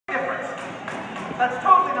That's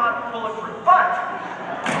totally not bulletproof, but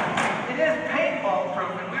it is paintball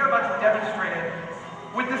proof, and we are about to demonstrate it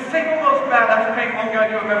with the single most badass paintball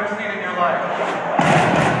gun you have ever seen in your life.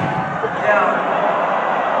 Yeah.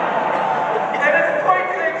 And it's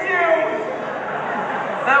pointed at you!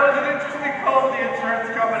 That was an interesting call to the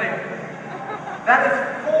insurance company. That is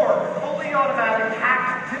 4 fully automatic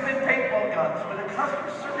hacked tip-in paintball guns with a custom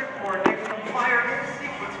circuit board makes them fire in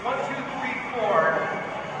sequence 1, 2, 3, 4.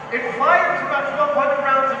 It fires about 1,200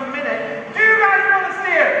 rounds a minute. Do you guys want to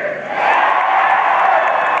see it?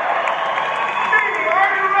 Jamie,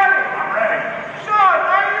 are you ready? I'm ready. Sean,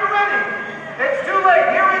 are you ready? It's too late.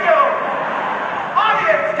 Here we go.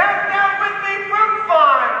 Audience, count down with me from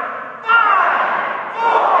 5. 5,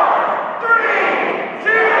 4, 3,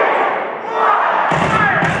 2, 1.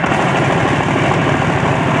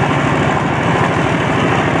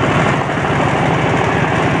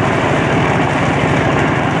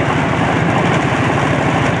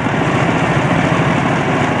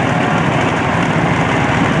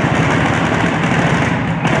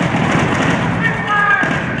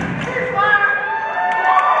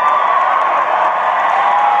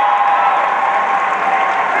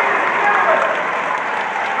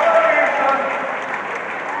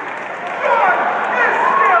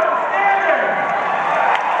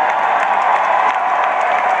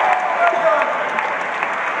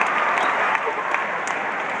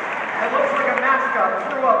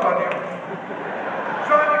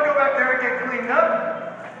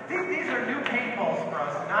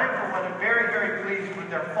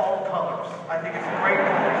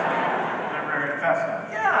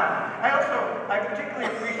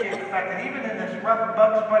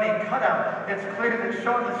 It's clear that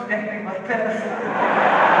Sean is standing like this.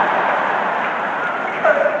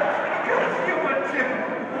 because you would too.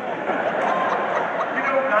 You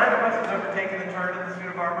know, neither of us has ever taken a turn in the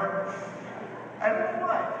suit of armor. I don't know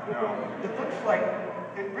why. No.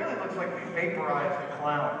 It really looks like we vaporized a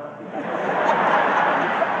clown. You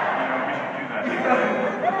know, we should do that.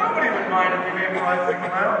 Nobody would mind if we vaporized a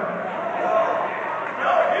clown.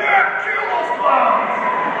 No, yeah, kill those clowns!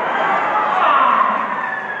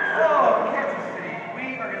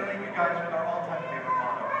 Guys with our all-time favorite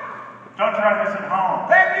motto. Don't try this at home.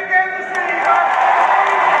 Thank you, Kansas City!